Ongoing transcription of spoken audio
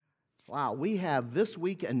Wow, we have this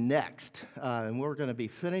week and next, and we're going to be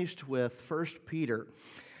finished with 1 Peter.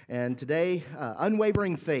 And today,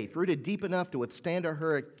 unwavering faith, rooted deep enough to withstand a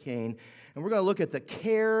hurricane. And we're going to look at the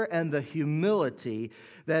care and the humility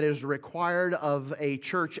that is required of a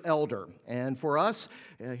church elder. And for us,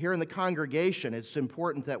 here in the congregation, it's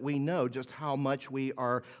important that we know just how much we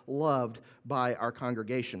are loved by our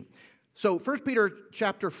congregation. So 1 Peter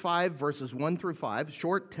chapter 5, verses 1 through 5,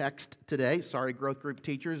 short text today. Sorry, growth group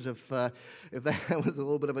teachers, if that was a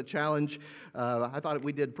little bit of a challenge. I thought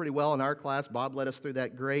we did pretty well in our class. Bob led us through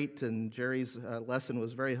that great, and Jerry's lesson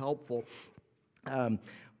was very helpful.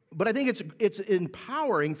 But I think it's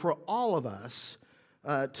empowering for all of us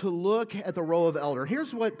to look at the role of elder.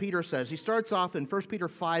 Here's what Peter says. He starts off in 1 Peter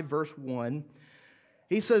 5, verse 1.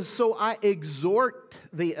 He says, "So I exhort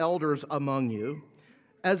the elders among you,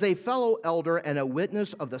 as a fellow elder and a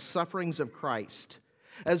witness of the sufferings of Christ,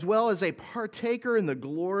 as well as a partaker in the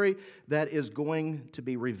glory that is going to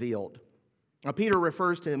be revealed." Now, Peter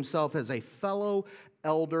refers to himself as a fellow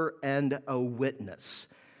elder and a witness.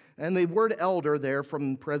 And the word elder there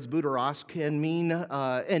from presbyteros can mean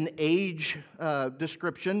an age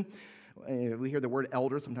description. We hear the word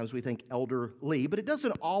elder, sometimes we think elderly, but it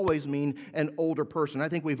doesn't always mean an older person. I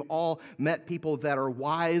think we've all met people that are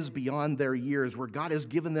wise beyond their years, where God has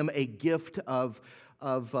given them a gift of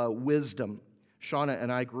wisdom. Shauna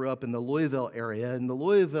and I grew up in the Louisville area, and the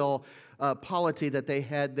Louisville polity that they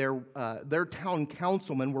had, their town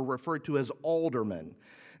councilmen were referred to as aldermen.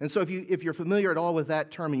 And so if you're familiar at all with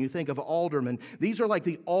that term and you think of aldermen, these are like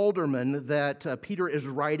the aldermen that Peter is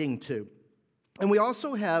writing to. And we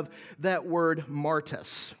also have that word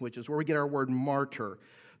martus, which is where we get our word martyr.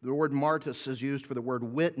 The word martus is used for the word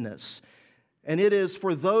witness. And it is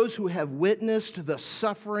for those who have witnessed the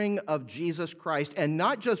suffering of Jesus Christ, and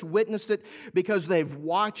not just witnessed it because they've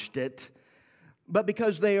watched it, but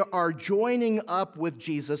because they are joining up with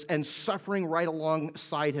Jesus and suffering right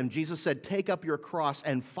alongside him. Jesus said, "Take up your cross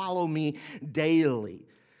and follow me daily."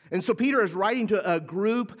 And so Peter is writing to a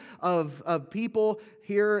group of people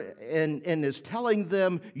here and is telling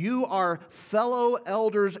them, you are fellow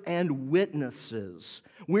elders and witnesses.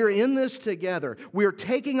 We're in this together. We're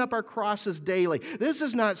taking up our crosses daily. This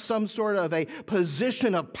is not some sort of a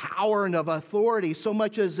position of power and of authority so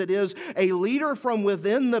much as it is a leader from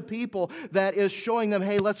within the people that is showing them,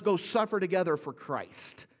 hey, let's go suffer together for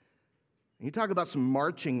Christ. You talk about some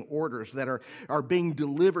marching orders that are being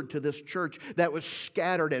delivered to this church that was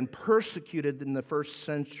scattered and persecuted in the first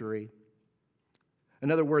century.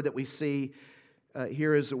 Another word that we see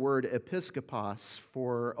here is the word episkopos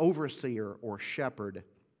for overseer or shepherd.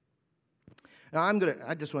 Now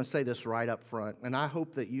I just want to say this right up front, and I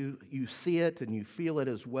hope that you see it and you feel it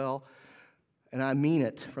as well, and I mean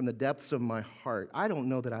it from the depths of my heart. I don't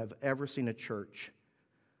know that I've ever seen a church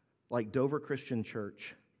like Dover Christian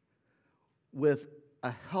Church with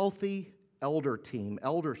a healthy elder team,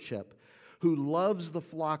 eldership, who loves the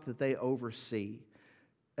flock that they oversee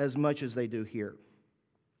as much as they do here.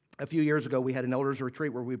 A few years ago, we had an elders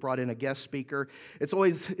retreat where we brought in a guest speaker. It's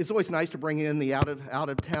always nice to bring in the out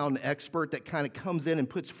of town expert that kind of comes in and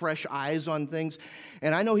puts fresh eyes on things.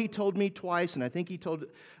 And I know he told me twice, and I think he told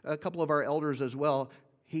a couple of our elders as well.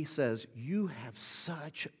 He says, "You have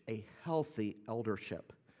such a healthy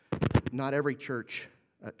eldership." Not every church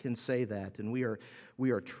can say that, and we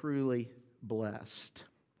are truly blessed.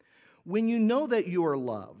 When you know that you are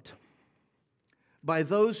loved by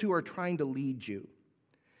those who are trying to lead you,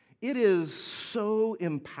 it is so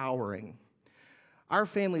empowering. Our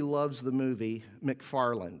family loves the movie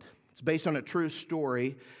McFarland. It's based on a true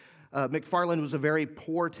story. McFarland was a very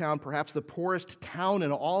poor town, perhaps the poorest town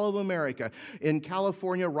in all of America, in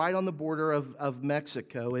California, right on the border of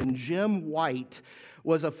Mexico. And Jim White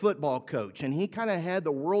was a football coach, and he kind of had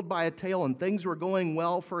the world by a tail, and things were going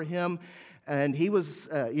well for him. And he was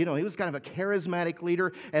kind of a charismatic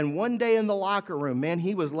leader. And one day in the locker room, man,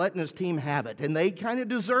 he was letting his team have it. And they kind of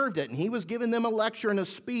deserved it. And he was giving them a lecture and a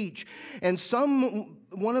speech. And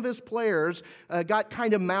one of his players got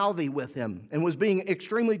kind of mouthy with him and was being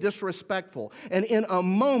extremely disrespectful. And in a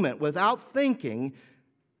moment, without thinking,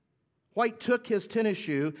 White took his tennis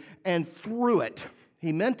shoe and threw it.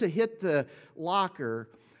 He meant to hit the locker,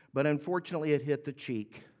 but unfortunately it hit the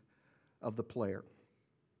cheek of the player.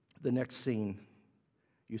 The next scene,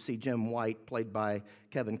 you see Jim White, played by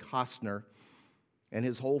Kevin Costner, and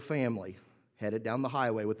his whole family headed down the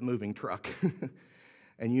highway with a moving truck.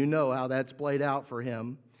 And you know how that's played out for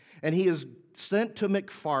him. And he is sent to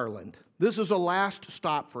McFarland. This is a last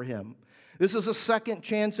stop for him. This is a second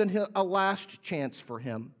chance and a last chance for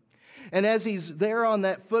him. And as he's there on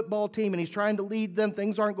that football team and he's trying to lead them,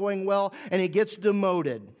 things aren't going well, and he gets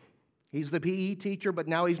demoted. He's the PE teacher, but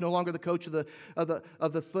now he's no longer the coach of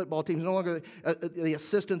the football team. He's no longer the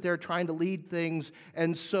assistant there trying to lead things.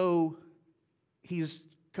 And so he's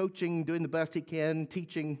coaching, doing the best he can,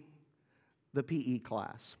 teaching the PE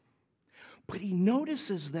class. But he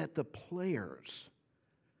notices that the players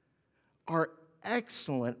are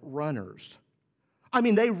excellent runners. I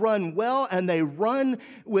mean, they run well, and they run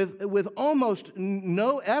with almost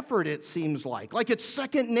no effort, it seems like. Like it's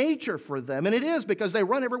second nature for them. And it is, because they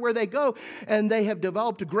run everywhere they go, and they have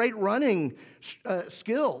developed great running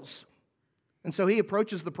skills. And so he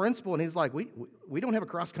approaches the principal, and he's like, we don't have a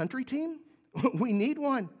cross-country team? We need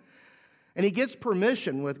one. And he gets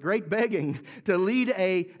permission with great begging to lead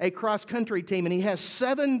a cross-country team. And he has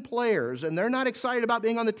 7 players, and they're not excited about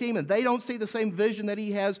being on the team, and they don't see the same vision that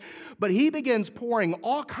he has. But he begins pouring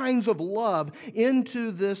all kinds of love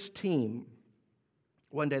into this team.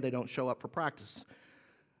 One day they don't show up for practice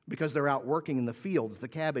because they're out working in the fields, the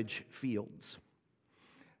cabbage fields.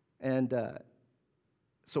 And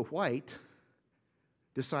so White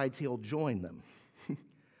decides he'll join them.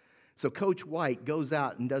 So Coach White goes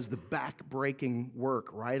out and does the back-breaking work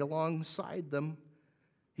right alongside them.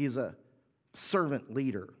 He's a servant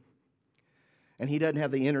leader. And he doesn't have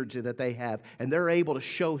the energy that they have. And they're able to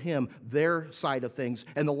show him their side of things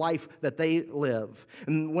and the life that they live.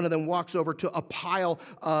 And one of them walks over to a pile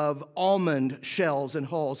of almond shells and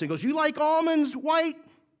hulls. He goes, "You like almonds, White?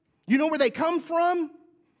 You know where they come from?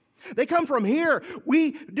 They come from here.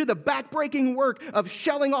 We do the back-breaking work of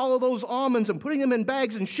shelling all of those almonds and putting them in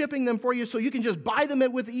bags and shipping them for you so you can just buy them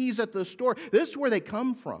with ease at the store. This is where they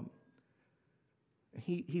come from."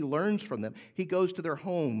 He learns from them. He goes to their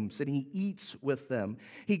homes and he eats with them.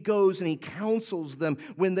 He goes and he counsels them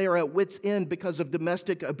when they are at wit's end because of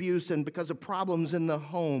domestic abuse and because of problems in the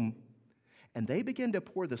home. And they begin to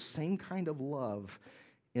pour the same kind of love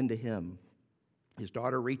into him. His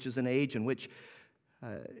daughter reaches an age in which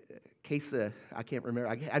I can't remember.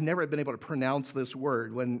 I've never been able to pronounce this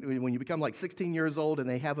word. When you become like 16 years old and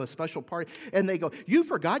they have a special party and they go, "You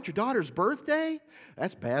forgot your daughter's birthday?"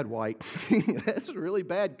 That's bad, White. That's really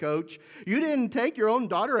bad, Coach. You didn't take your own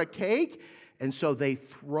daughter a cake? And so they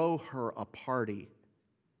throw her a party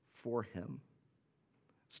for him.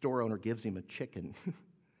 Store owner gives him a chicken.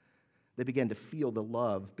 They begin to feel the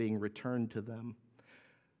love being returned to them.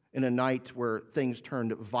 In a night where things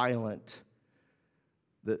turned violent,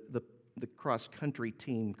 the cross-country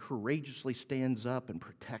team courageously stands up and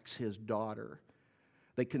protects his daughter.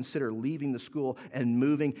 They consider leaving the school and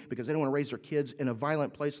moving because they don't want to raise their kids in a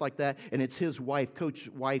violent place like that. And it's his wife,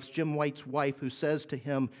 Jim White's wife, who says to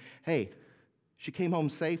him, "Hey, she came home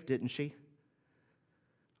safe, didn't she?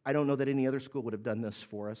 I don't know that any other school would have done this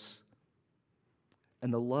for us."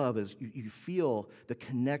 And the love is, you feel the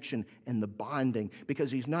connection and the bonding because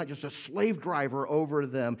he's not just a slave driver over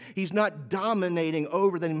them. He's not dominating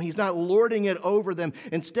over them. He's not lording it over them.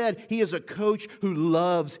 Instead, he is a coach who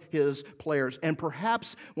loves his players. And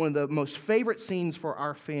perhaps one of the most favorite scenes for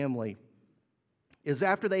our family is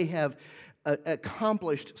after they have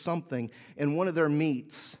accomplished something in one of their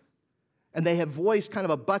meets, and they have voiced kind of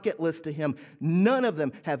a bucket list to him. None of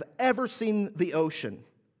them have ever seen the ocean.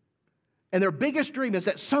 And their biggest dream is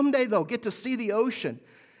that someday they'll get to see the ocean.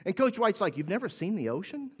 And Coach White's like, "You've never seen the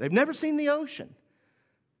ocean?" They've never seen the ocean.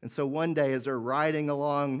 And so one day as they're riding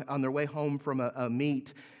along on their way home from a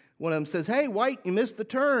meet, one of them says, "Hey, White, you missed the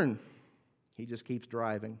turn." He just keeps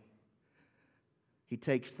driving. He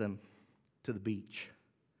takes them to the beach.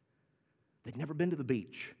 They'd never been to the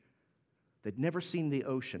beach. They'd never seen the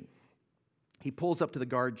ocean. He pulls up to the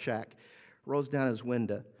guard shack, rolls down his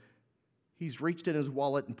window. He's reached in his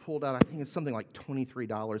wallet and pulled out, I think it's something like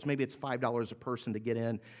 $23. Maybe it's $5 a person to get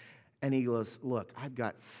in. And he goes, "Look, I've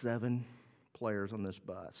got 7 players on this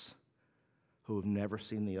bus who have never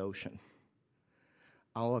seen the ocean.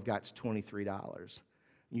 All I've got is $23.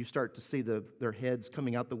 And you start to see their heads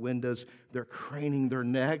coming out the windows. They're craning their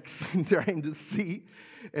necks and trying to see.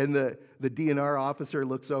 And the DNR officer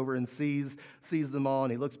looks over and sees them all.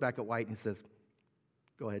 And he looks back at White and he says,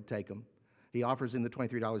 "Go ahead, take them." He offers him the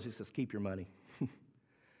 $23. He says, "Keep your money."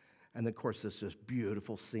 And of course, there's this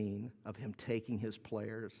beautiful scene of him taking his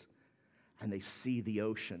players, and they see the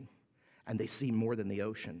ocean, and they see more than the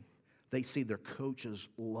ocean. They see their coach's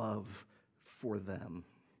love for them.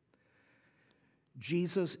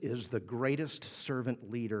 Jesus is the greatest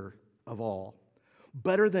servant leader of all.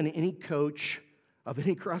 Better than any coach of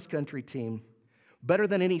any cross-country team, better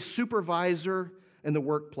than any supervisor in the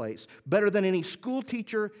workplace, better than any school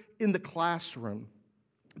teacher in the classroom,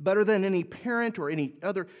 better than any parent or any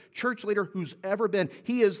other church leader who's ever been.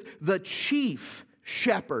 He is the chief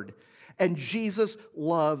shepherd, and Jesus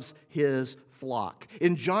loves his flock.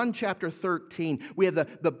 In John chapter 13, we have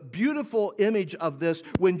the beautiful image of this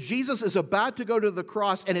when Jesus is about to go to the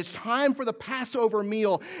cross and it's time for the Passover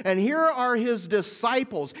meal. And here are his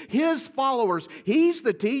disciples, his followers. He's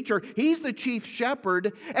the teacher, he's the chief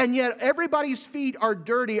shepherd, and yet everybody's feet are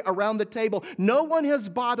dirty around the table. No one has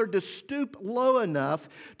bothered to stoop low enough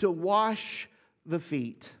to wash the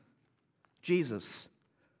feet. Jesus,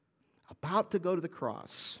 about to go to the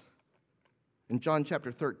cross. In John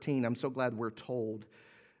chapter 13, I'm so glad we're told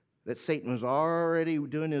that Satan was already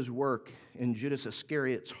doing his work in Judas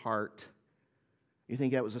Iscariot's heart. You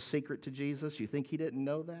think that was a secret to Jesus? You think he didn't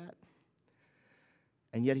know that?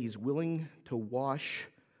 And yet he's willing to wash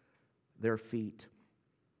their feet.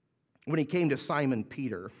 When he came to Simon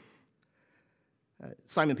Peter,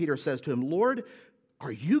 Simon Peter says to him, "Lord,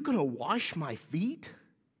 are you going to wash my feet?"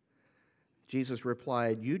 Jesus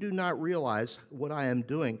replied, "You do not realize what I am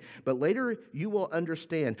doing, but later you will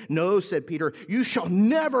understand." "No," said Peter, "you shall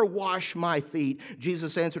never wash my feet."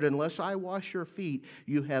 Jesus answered, "Unless I wash your feet,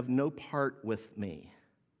 you have no part with me."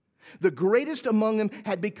 The greatest among them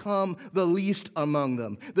had become the least among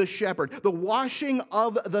them, the shepherd. The washing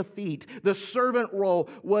of the feet, the servant role,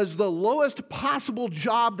 was the lowest possible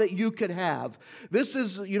job that you could have. This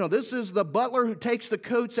is the butler who takes the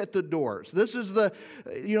coats at the doors. This is the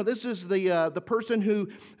person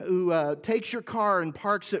who takes your car and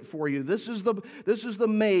parks it for you. This is the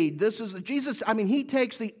maid. Jesus. I mean, he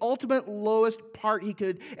takes the ultimate lowest part he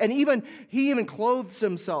could, and he even clothes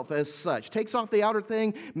himself as such. Takes off the outer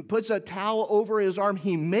thing, puts a towel over his arm.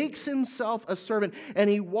 He makes himself a servant, and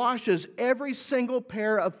he washes every single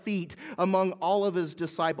pair of feet among all of his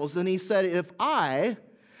disciples. And he said, "If I,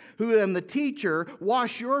 who am the teacher,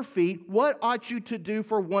 wash your feet, what ought you to do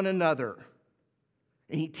for one another?"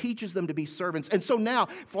 And he teaches them to be servants. And so now,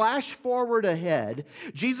 flash forward ahead,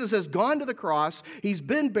 Jesus has gone to the cross, he's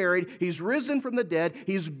been buried, he's risen from the dead,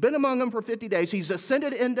 he's been among them for 50 days, he's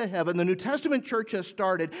ascended into heaven, the New Testament church has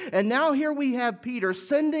started, and now here we have Peter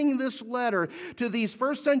sending this letter to these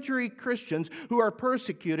first century Christians who are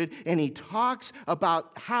persecuted, and he talks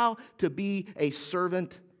about how to be a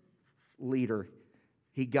servant leader.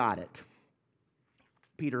 He got it.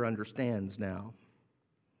 Peter understands now.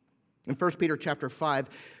 In 1 Peter chapter 5,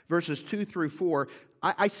 verses 2 through 4,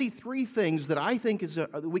 I see three things that I think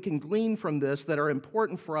we can glean from this that are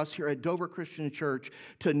important for us here at Dover Christian Church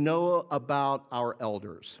to know about our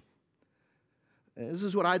elders. This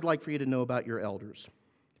is what I'd like for you to know about your elders.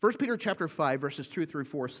 1 Peter chapter 5, verses 2 through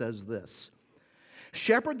 4 says this: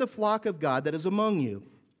 "Shepherd the flock of God that is among you,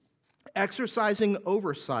 exercising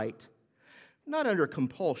oversight, not under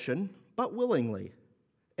compulsion, but willingly,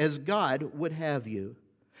 as God would have you.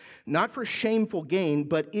 Not for shameful gain,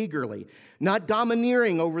 but eagerly. Not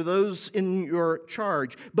domineering over those in your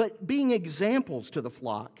charge, but being examples to the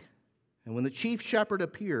flock. And when the chief shepherd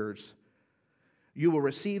appears, you will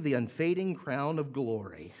receive the unfading crown of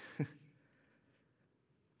glory."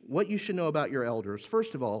 What you should know about your elders.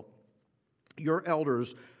 First of all, your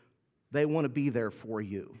elders, they want to be there for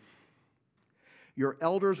you. Your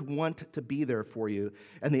elders want to be there for you.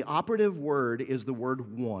 And the operative word is the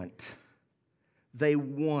word want. They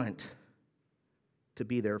want to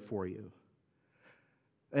be there for you.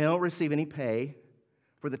 They don't receive any pay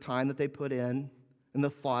for the time that they put in and the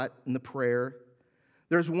thought and the prayer.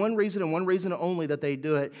 There's one reason and one reason only that they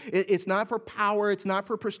do it. It's not for power. It's not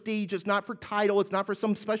for prestige. It's not for title. It's not for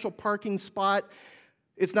some special parking spot.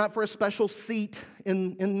 It's not for a special seat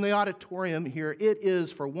in the auditorium here. It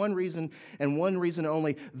is for one reason and one reason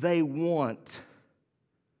only. They want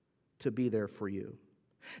to be there for you.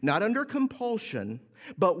 Not under compulsion,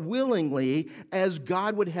 but willingly, as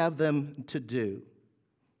God would have them to do.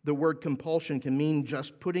 The word compulsion can mean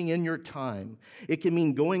just putting in your time. It can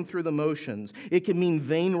mean going through the motions. It can mean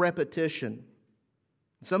vain repetition.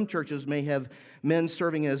 Some churches may have men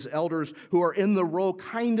serving as elders who are in the role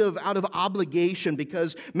kind of out of obligation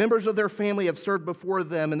because members of their family have served before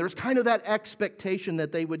them, and there's kind of that expectation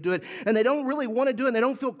that they would do it, and they don't really want to do it, and they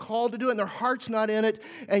don't feel called to do it, and their heart's not in it,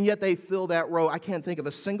 and yet they fill that role. I can't think of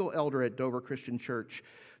a single elder at Dover Christian Church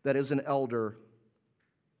that is an elder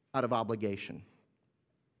out of obligation.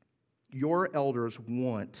 Your elders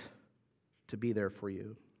want to be there for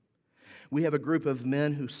you. We have a group of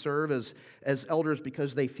men who serve as elders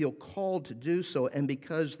because they feel called to do so and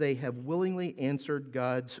because they have willingly answered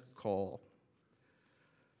God's call.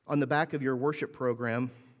 On the back of your worship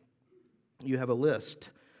program, you have a list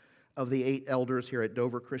of the 8 elders here at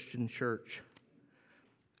Dover Christian Church.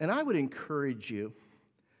 And I would encourage you,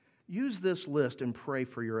 use this list and pray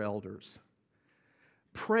for your elders.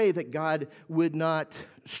 Pray that God would not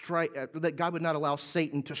allow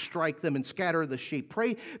Satan to strike them and scatter the sheep.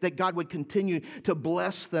 Pray that God would continue to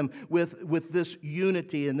bless them with this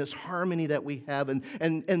unity and this harmony that we have,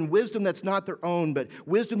 and wisdom that's not their own, but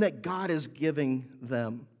wisdom that God is giving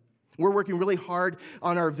them. We're working really hard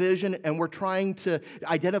on our vision, and we're trying to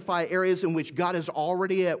identify areas in which God is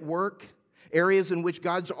already at work, areas in which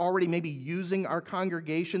God's already maybe using our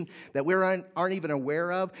congregation that we aren't even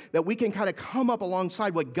aware of, that we can kind of come up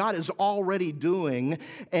alongside what God is already doing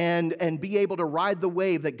and be able to ride the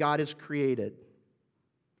wave that God has created.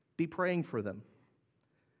 Be praying for them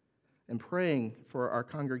and praying for our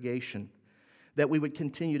congregation that we would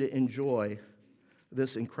continue to enjoy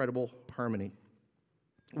this incredible harmony.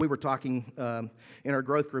 We were talking in our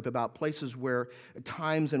growth group about places where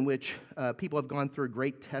times in which people have gone through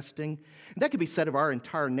great testing. And that could be said of our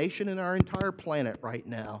entire nation and our entire planet right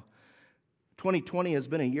now. 2020 has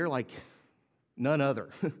been a year like none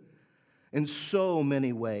other in so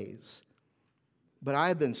many ways. But I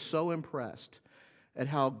have been so impressed at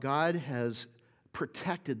how God has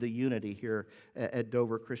protected the unity here at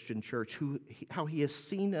Dover Christian Church, how He has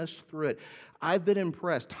seen us through it. I've been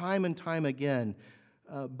impressed time and time again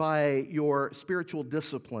by your spiritual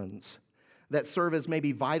disciplines that serve as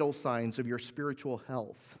maybe vital signs of your spiritual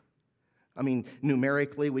health. I mean,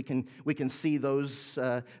 numerically, we can see those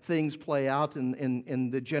things play out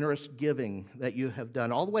in the generous giving that you have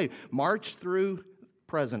done, all the way March through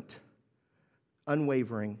present,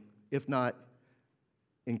 unwavering, if not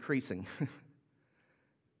increasing.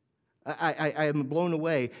 I am blown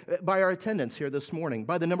away by our attendance here this morning,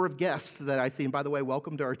 by the number of guests that I see. And by the way,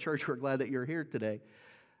 welcome to our church. We're glad that you're here today.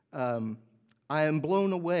 I am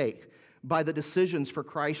blown away by the decisions for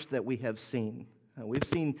Christ that we have seen. We've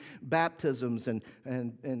seen baptisms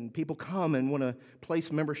and people come and want to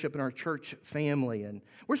place membership in our church family. And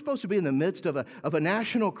we're supposed to be in the midst of a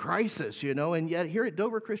national crisis, and yet here at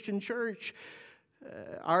Dover Christian Church,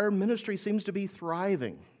 our ministry seems to be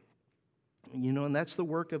thriving. And that's the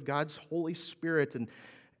work of God's Holy Spirit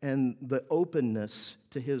and the openness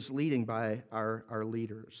to His leading by our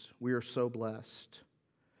leaders. We are so blessed.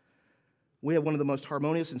 We have one of the most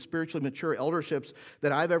harmonious and spiritually mature elderships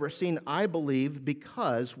that I've ever seen, I believe,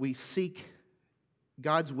 because we seek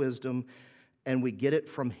God's wisdom and we get it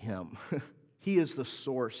from Him. He is the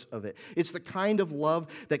source of it. It's the kind of love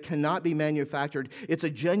that cannot be manufactured. It's a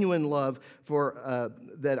genuine love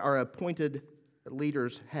that our appointed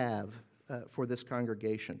leaders have for this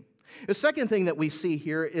congregation. The second thing that we see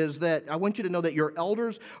here is that I want you to know that your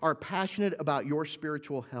elders are passionate about your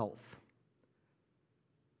spiritual health.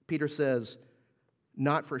 Peter says,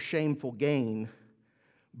 not for shameful gain,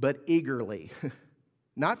 but eagerly.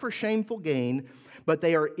 Not for shameful gain, but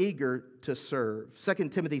they are eager to serve. 2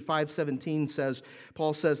 Timothy 5:17 says,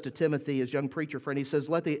 Paul says to Timothy, his young preacher friend, he says,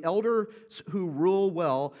 let the elders who rule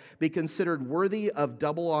well be considered worthy of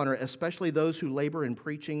double honor, especially those who labor in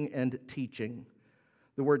preaching and teaching.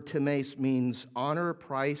 The word times means honor,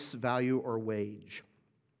 price, value, or wage.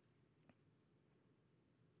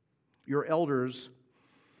 Your elders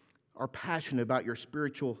are passionate about your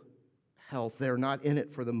spiritual health. They're not in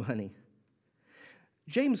it for the money.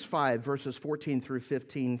 James 5, verses 14 through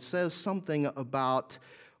 15 says something about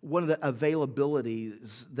one of the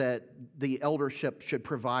availabilities that the eldership should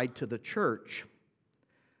provide to the church.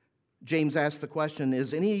 James asks the question,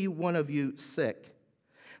 is any one of you sick?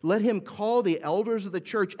 Let him call the elders of the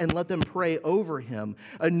church and let them pray over him,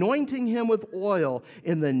 anointing him with oil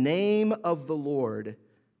in the name of the Lord.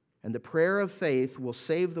 And the prayer of faith will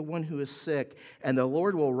save the one who is sick, and the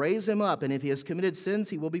Lord will raise him up, and if he has committed sins,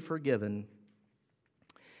 he will be forgiven.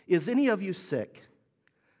 Is any of you sick?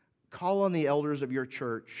 Call on the elders of your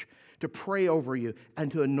church to pray over you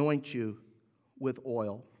and to anoint you with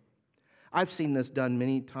oil. I've seen this done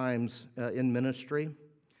many times in ministry.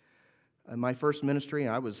 In my first ministry,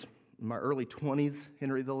 I was in my early 20s,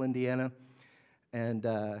 Henryville, Indiana, and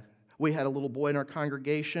we had a little boy in our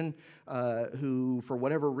congregation who, for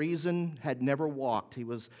whatever reason, had never walked. He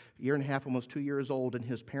was a year and a half, almost 2 years old, and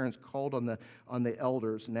his parents called on the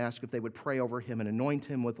elders and asked if they would pray over him and anoint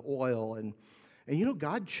him with oil. And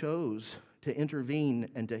God chose to intervene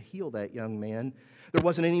and to heal that young man. There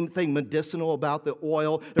wasn't anything medicinal about the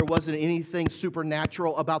oil. There wasn't anything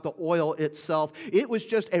supernatural about the oil itself. It was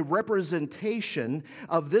just a representation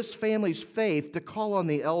of this family's faith to call on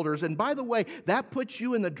the elders. And by the way, that puts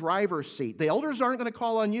you in the driver's seat. The elders aren't going to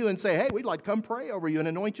call on you and say, hey, we'd like to come pray over you and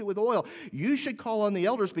anoint you with oil. You should call on the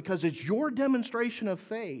elders because it's your demonstration of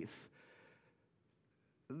faith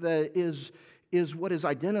that is what is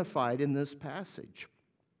identified in this passage.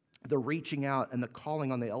 The reaching out and the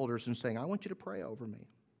calling on the elders and saying, I want you to pray over me.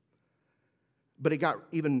 But it got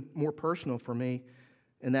even more personal for me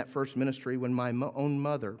in that first ministry when my own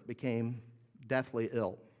mother became deathly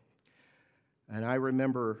ill. And I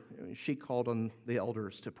remember she called on the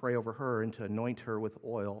elders to pray over her and to anoint her with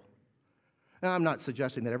oil. Now, I'm not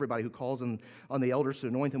suggesting that everybody who calls on the elders to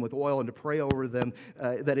anoint them with oil and to pray over them,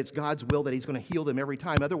 that it's God's will that He's going to heal them every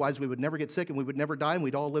time. Otherwise, we would never get sick and we would never die and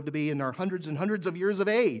we'd all live to be in our hundreds and hundreds of years of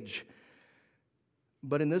age.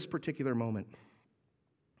 But in this particular moment,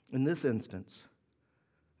 in this instance,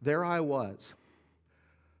 there I was,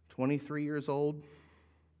 23 years old,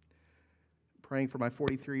 praying for my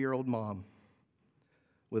 43-year-old mom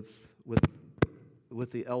with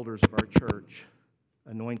the elders of our church,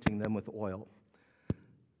 anointing them with oil,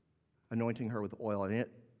 anointing her with oil. And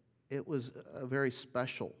it was a very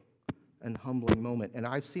special and humbling moment. And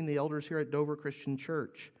I've seen the elders here at Dover Christian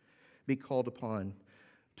Church be called upon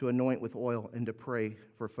to anoint with oil and to pray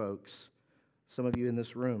for folks, some of you in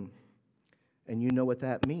this room. And you know what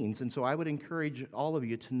that means. And so I would encourage all of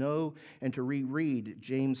you to know and to reread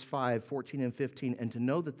James 5:14 and 15, and to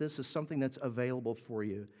know that this is something that's available for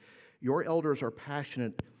you. Your elders are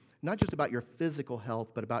passionate not just about your physical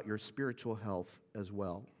health, but about your spiritual health as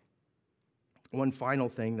well. One final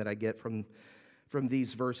thing that I get from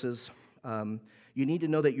these verses, you need to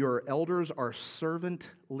know that your elders are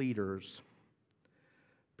servant leaders.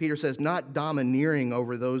 Peter says, not domineering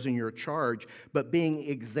over those in your charge, but being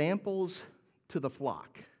examples to the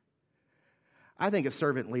flock. I think a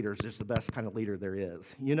servant leader is just the best kind of leader there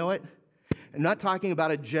is. You know it? I'm not talking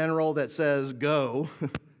about a general that says, go.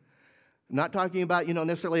 I'm not talking about,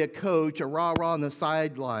 necessarily a coach, a rah-rah on the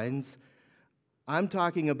sidelines. I'm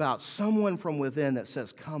talking about someone from within that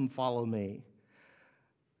says, come follow me.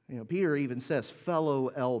 Peter even says, fellow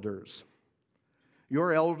elders.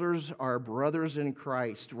 Your elders are brothers in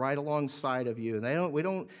Christ right alongside of you. And we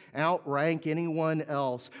don't outrank anyone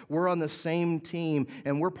else. We're on the same team,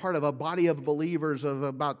 and we're part of a body of believers of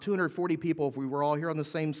about 240 people, if we were all here on the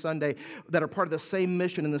same Sunday, that are part of the same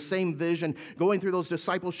mission and the same vision, going through those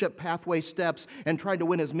discipleship pathway steps and trying to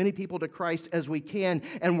win as many people to Christ as we can.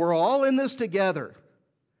 And we're all in this together.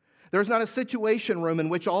 There's not a situation room in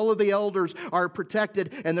which all of the elders are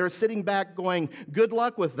protected and they're sitting back going, good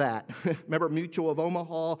luck with that. Remember Mutual of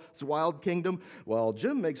Omaha's Wild Kingdom? Well,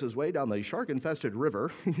 Jim makes his way down the shark-infested river.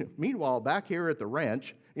 Meanwhile, back here at the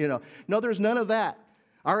ranch, no, there's none of that.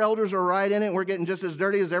 Our elders are right in it, and we're getting just as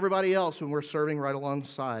dirty as everybody else when we're serving right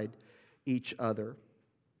alongside each other.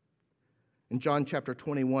 In John chapter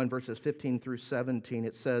 21, verses 15 through 17,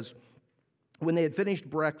 it says, when they had finished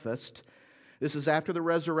breakfast, this is after the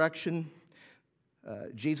resurrection.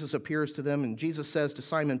 Jesus appears to them, and Jesus says to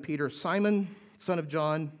Simon Peter, Simon, son of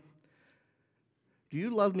John, do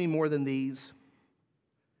you love me more than these?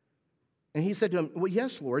 And he said to him, well,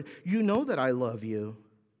 yes, Lord, you know that I love you.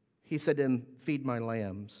 He said to him, feed my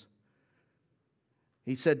lambs.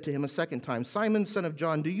 He said to him a second time, Simon, son of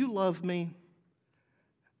John, do you love me?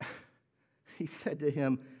 He said to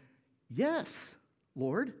him, yes,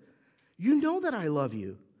 Lord, you know that I love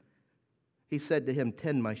you. He said to him,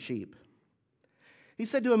 tend my sheep. He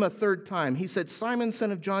said to him a third time, he said, Simon,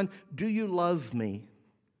 son of John, do you love me?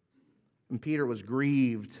 And Peter was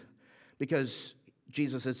grieved because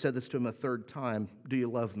Jesus had said this to him a third time, do you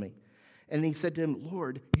love me? And he said to him,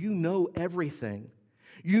 Lord, you know everything.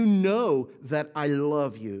 You know that I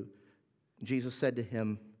love you. Jesus said to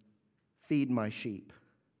him, feed my sheep.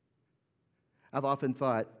 I've often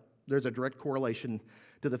thought there's a direct correlation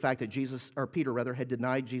to the fact that Peter had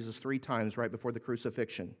denied Jesus 3 times right before the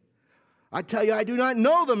crucifixion. I tell you, I do not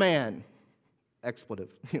know the man.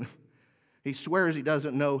 Expletive. He swears he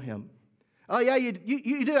doesn't know him. Oh, yeah, you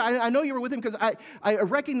did. I know you were with him because I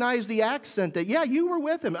recognize the accent that, yeah, you were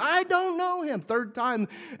with him. I don't know him. Third time,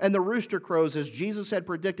 and the rooster crows as Jesus had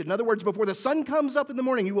predicted. In other words, before the sun comes up in the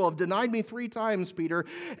morning, you will have denied me 3 times, Peter.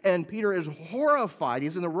 And Peter is horrified.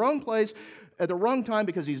 He's in the wrong place at the wrong time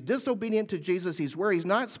because he's disobedient to Jesus. He's where he's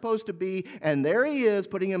not supposed to be. And there he is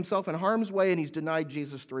putting himself in harm's way, and he's denied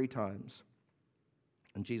Jesus 3 times.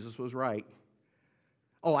 And Jesus was right.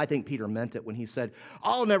 Oh, I think Peter meant it when he said,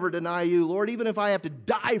 I'll never deny you, Lord. Even if I have to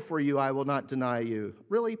die for you, I will not deny you.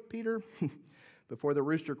 Really, Peter? Before the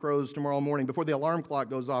rooster crows tomorrow morning, before the alarm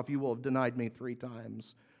clock goes off, you will have denied me 3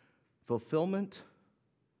 times. Fulfillment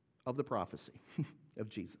of the prophecy of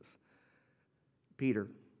Jesus. Peter,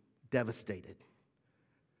 devastated.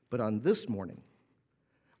 But on this morning,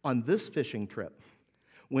 on this fishing trip,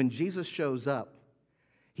 when Jesus shows up,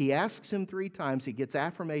 he asks him 3 times. He gets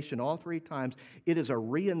affirmation all 3 times. It is a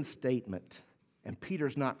reinstatement, and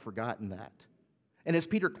Peter's not forgotten that. And as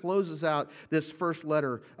Peter closes out this first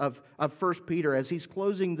letter of 1 Peter, as he's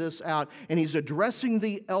closing this out and he's addressing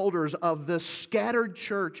the elders of this scattered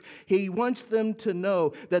church, he wants them to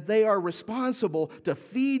know that they are responsible to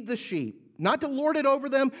feed the sheep, not to lord it over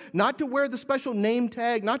them, not to wear the special name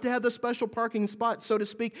tag, not to have the special parking spot, so to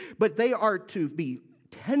speak, but they are to be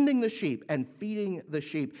tending the sheep and feeding the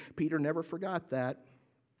sheep. Peter never forgot that.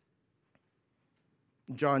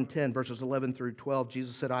 John 10, verses 11 through 12,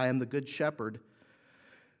 Jesus said, I am the good shepherd.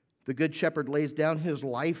 The good shepherd lays down his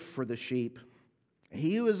life for the sheep.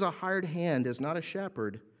 He who is a hired hand is not a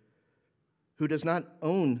shepherd, who does not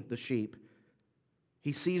own the sheep.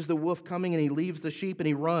 He sees the wolf coming and he leaves the sheep and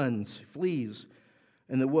he runs, flees,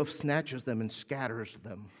 and the wolf snatches them and scatters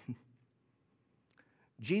them.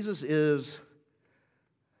 Jesus is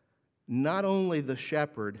not only the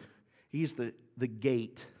shepherd, he's the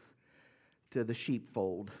gate to the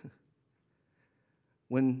sheepfold.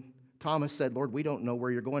 When Thomas said, Lord, we don't know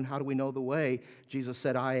where you're going. How do we know the way? Jesus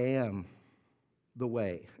said, I am the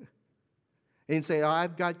way. He didn't say,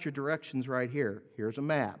 I've got your directions right here. Here's a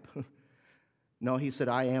map. No, he said,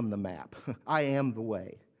 I am the map. I am the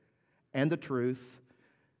way and the truth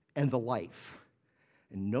and the life.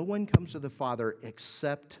 And no one comes to the Father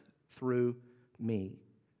except through me,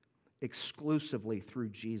 exclusively through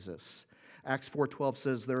Jesus. Acts 4:12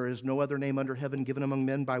 says, there is no other name under heaven given among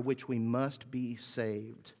men by which we must be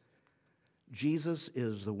saved. Jesus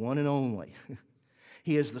is the one and only.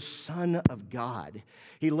 He is the Son of God.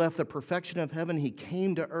 He left the perfection of heaven. He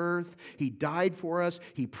came to earth. He died for us.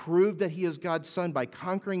 He proved that he is God's Son by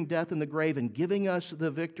conquering death and the grave and giving us the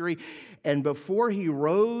victory. And before he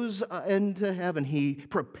rose into heaven, he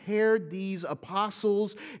prepared these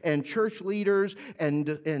apostles and church leaders and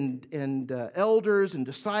elders and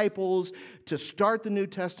disciples to start the New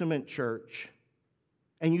Testament church.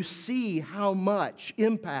 And you see how much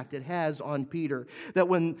impact it has on Peter. That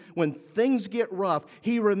when things get rough,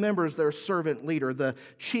 he remembers their servant leader, the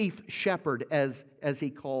chief shepherd, as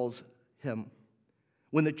he calls him.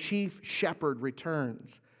 When the chief shepherd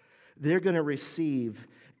returns, they're going to receive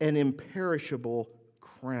an imperishable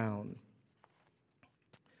crown.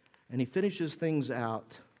 And he finishes things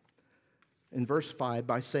out in verse 5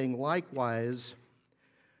 by saying, likewise,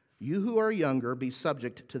 you who are younger, be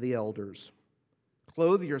subject to the elders.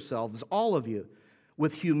 Clothe yourselves, all of you,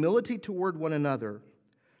 with humility toward one another.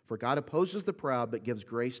 For God opposes the proud, but gives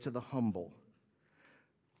grace to the humble.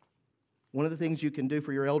 One of the things you can do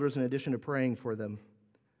for your elders, in addition to praying for them,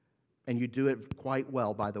 and you do it quite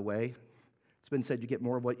well, by the way, it's been said you get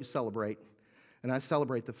more of what you celebrate. And I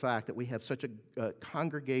celebrate the fact that we have such a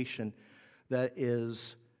congregation that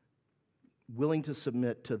is willing to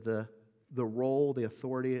submit to the role, the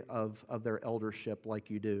authority of their eldership like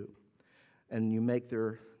you do. And you make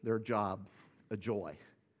their job a joy.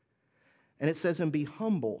 And it says, and be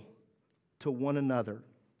humble to one another.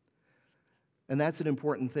 And that's an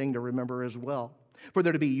important thing to remember as well. For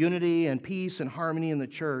there to be unity and peace and harmony in the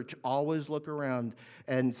church, always look around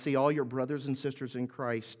and see all your brothers and sisters in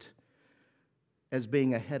Christ as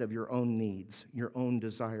being ahead of your own needs, your own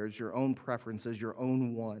desires, your own preferences, your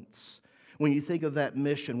own wants. When you think of that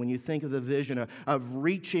mission, when you think of the vision of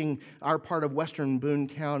reaching our part of Western Boone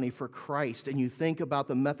County for Christ, and you think about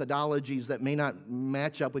the methodologies that may not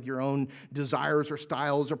match up with your own desires or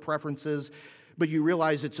styles or preferences, but you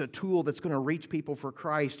realize it's a tool that's going to reach people for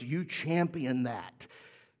Christ, you champion that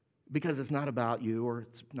because it's not about you or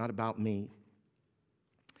it's not about me.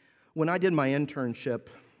 When I did my internship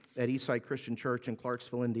at Eastside Christian Church in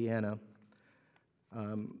Clarksville, Indiana,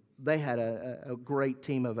 they had a great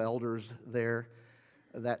team of elders there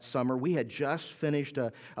that summer. We had just finished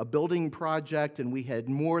a building project, and we had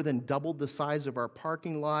more than doubled the size of our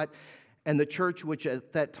parking lot. And the church, which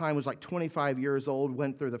at that time was like 25 years old,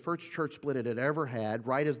 went through the first church split it had ever had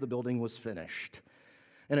right as the building was finished.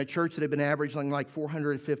 And a church that had been averaging like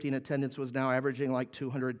 450 in attendance was now averaging like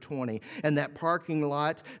 220. And that parking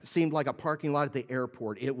lot seemed like a parking lot at the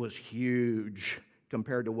airport. It was huge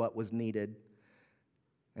compared to what was needed.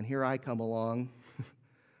 And here I come along,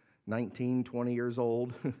 19, 20 years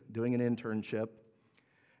old, doing an internship.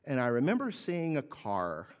 And I remember seeing a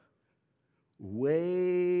car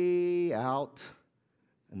way out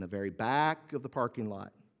in the very back of the parking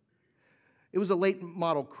lot. It was a late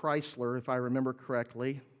model Chrysler, if I remember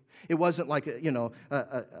correctly. It wasn't like a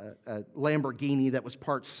Lamborghini that was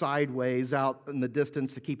parked sideways out in the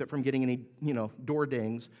distance to keep it from getting any, door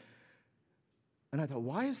dings. And I thought,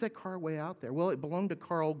 why is that car way out there? Well, it belonged to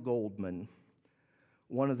Carl Goldman,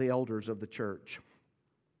 one of the elders of the church.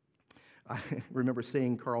 I remember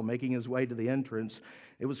seeing Carl making his way to the entrance.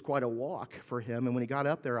 It was quite a walk for him. And when he got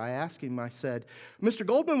up there, I asked him, I said, "Mr.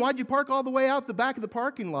 Goldman, why'd you park all the way out the back of the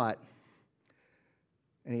parking lot?"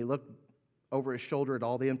 And he looked over his shoulder at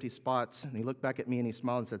all the empty spots, and he looked back at me and he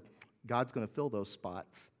smiled and said, "God's going to fill those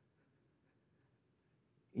spots."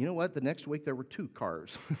 You know what? The next week there were 2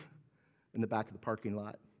 cars in the back of the parking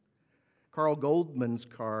lot. Carl Goldman's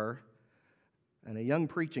car and a young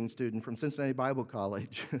preaching student from Cincinnati Bible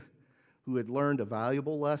College who had learned a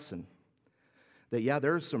valuable lesson that, yeah,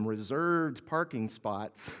 there's some reserved parking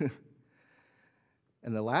spots,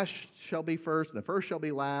 and the last shall be first, and the first shall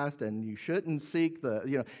be last, and you shouldn't seek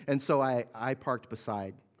the. And so I parked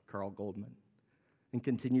beside Carl Goldman and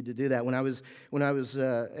continued to do that. When I was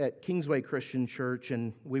at Kingsway Christian Church,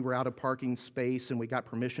 and we were out of parking space, and we got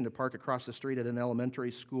permission to park across the street at an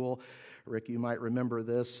elementary school. Rick, you might remember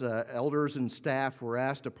this. Elders and staff were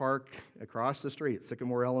asked to park across the street at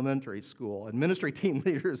Sycamore Elementary School, and ministry team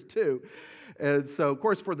leaders too. And so, of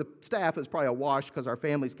course, for the staff, it's probably a wash because our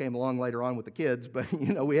families came along later on with the kids, but,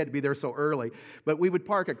 we had to be there so early. But we would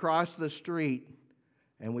park across the street,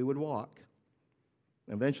 and we would walk.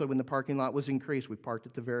 Eventually, when the parking lot was increased, we parked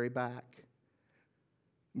at the very back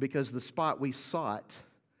because the spot we sought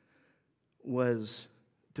was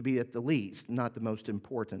to be at the least, not the most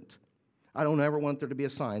important. I don't ever want there to be a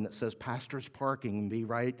sign that says pastor's parking and be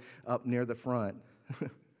right up near the front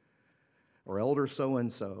or elder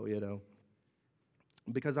so-and-so,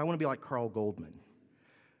 because I want to be like Carl Goldman,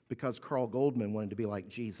 because Carl Goldman wanted to be like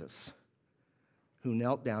Jesus, who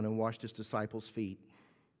knelt down and washed his disciples' feet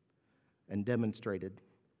and demonstrated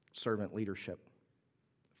servant leadership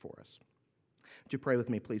for us. Would you pray with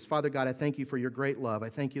me, please? Father God, I thank you for your great love. I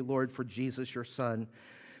thank you, Lord, for Jesus, your Son,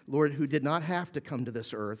 Lord, who did not have to come to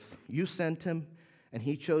this earth. You sent him, and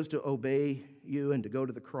he chose to obey you and to go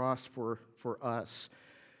to the cross for us,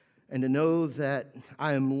 and to know that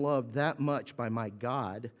I am loved that much by my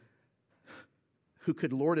God, who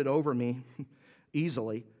could lord it over me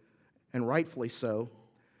easily and rightfully so,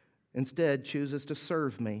 instead chooses to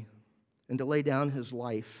serve me and to lay down his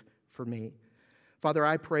life for me. Father,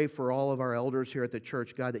 I pray for all of our elders here at the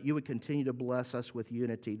church, God, that you would continue to bless us with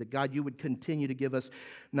unity, that, God, you would continue to give us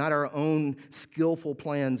not our own skillful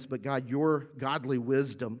plans, but, God, your godly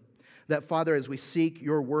wisdom. That, Father, as we seek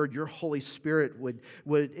your word, your Holy Spirit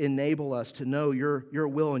would enable us to know your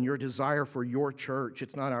will and your desire for your church.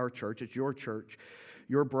 It's not our church, it's your church,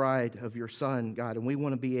 your bride of your Son, God. And we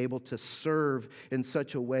want to be able to serve in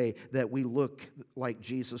such a way that we look like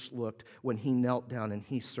Jesus looked when he knelt down and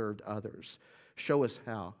he served others. Show us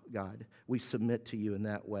how, God. We submit to you in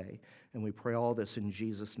that way. And we pray all this in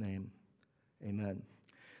Jesus' name. Amen.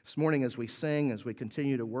 This morning as we sing, as we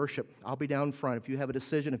continue to worship, I'll be down front. If you have a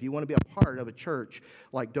decision, if you want to be a part of a church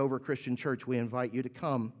like Dover Christian Church, we invite you to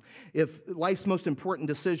come. If life's most important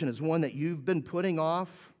decision is one that you've been putting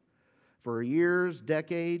off for years,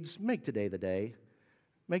 decades, make today the day.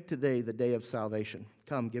 Make today the day of salvation.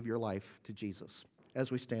 Come, give your life to Jesus as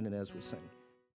we stand and as we sing.